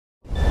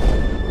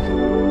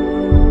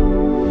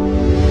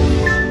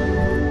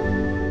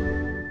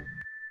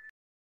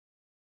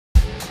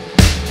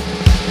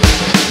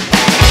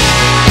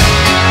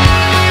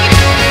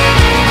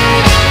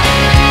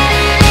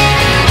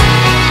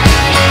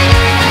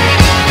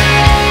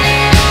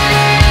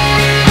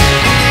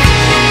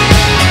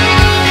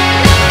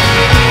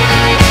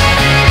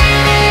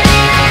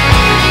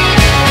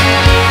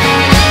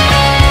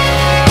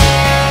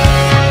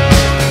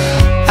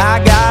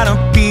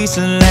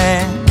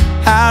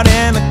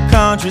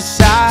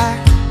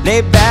countryside, lay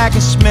back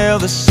and smell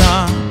the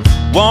sun,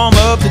 warm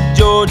up the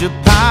Georgia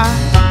pine.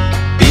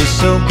 Feels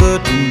so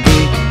good to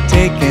be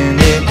taking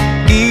it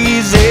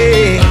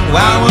easy.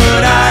 Why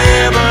would I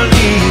ever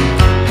leave?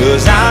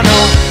 'Cause I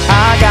know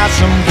I got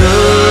some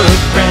good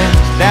friends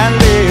that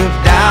live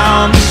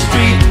down the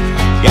street.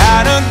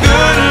 Got a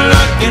good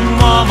looking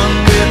woman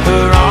with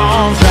her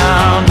arms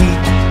round me.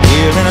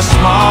 Here in a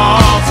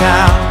small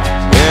town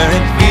where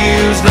it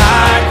feels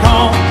like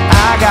home,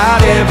 I got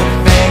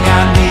everything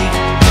I need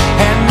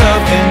and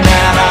nothing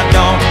that I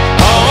don't.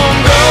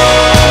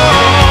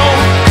 Homegrown,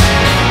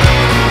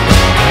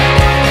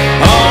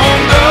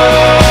 homegrown.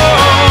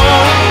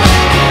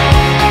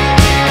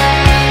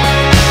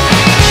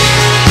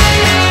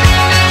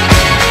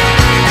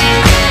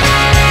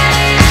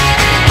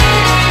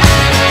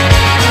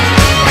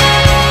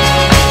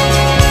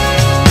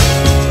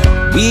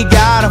 We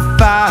got a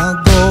fire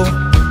go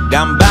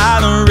down by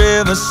the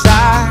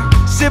riverside,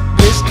 sip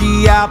whiskey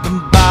out the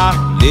bar,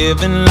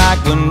 living like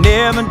we'll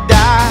never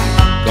die.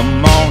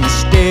 Come on and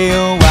stay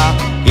a while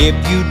if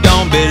you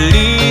don't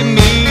believe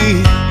me.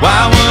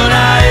 Why would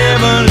I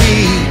ever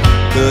leave?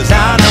 'Cause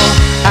I know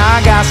I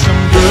got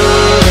some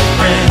good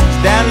friends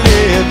that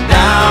live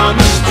down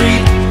the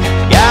street.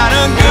 Got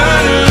a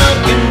good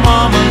looking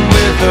woman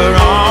with her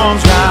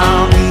arms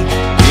round me.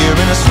 Here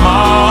in a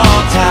small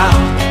town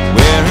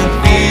where it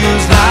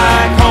feels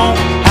like home,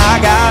 I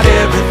got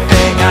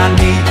everything I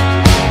need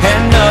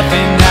and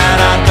nothing that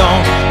I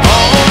don't.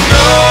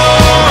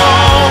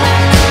 Homegrown,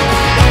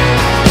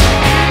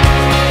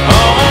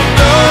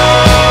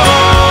 homegrown,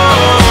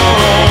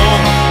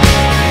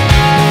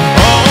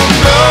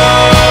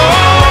 homegrown,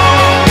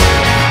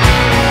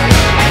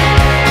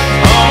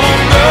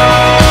 homegrown.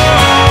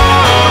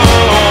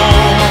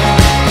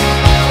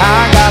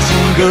 I got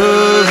some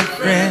good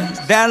friends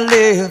that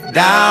live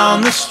down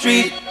the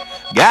street.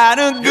 Got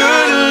a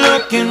good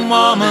looking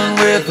woman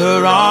with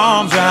her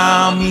arms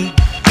around me.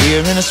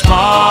 Here in a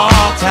small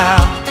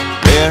town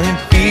where it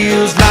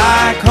feels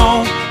like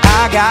home,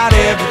 I got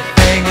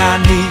everything I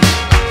need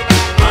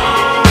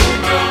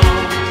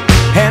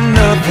and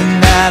nothing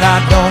that I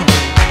don't.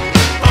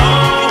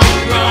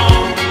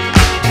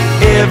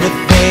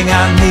 Everything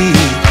I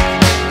need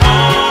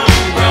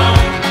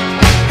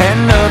and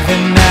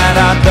nothing that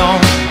I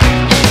don't.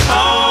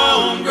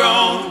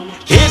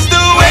 It's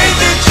the way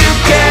that you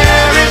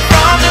carry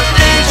from the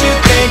things you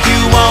think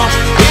you want.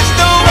 It's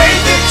the way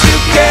that you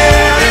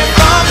carry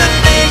from the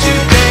things you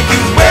think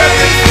you wear.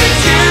 That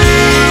you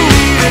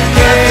even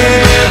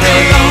carry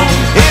on.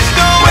 It's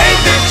the way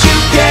that you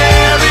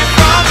carry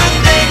from the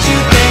things you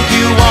think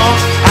you want.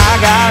 I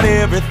got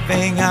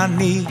everything I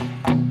need,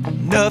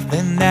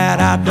 nothing that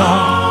I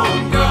don't.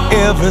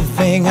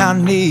 Everything I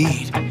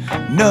need,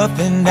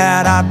 nothing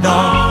that I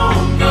don't.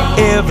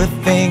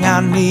 Everything I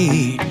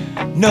need,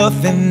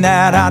 nothing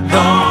that I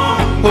don't.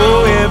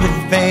 Oh,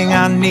 everything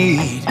I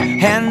need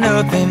and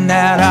nothing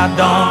that I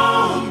don't.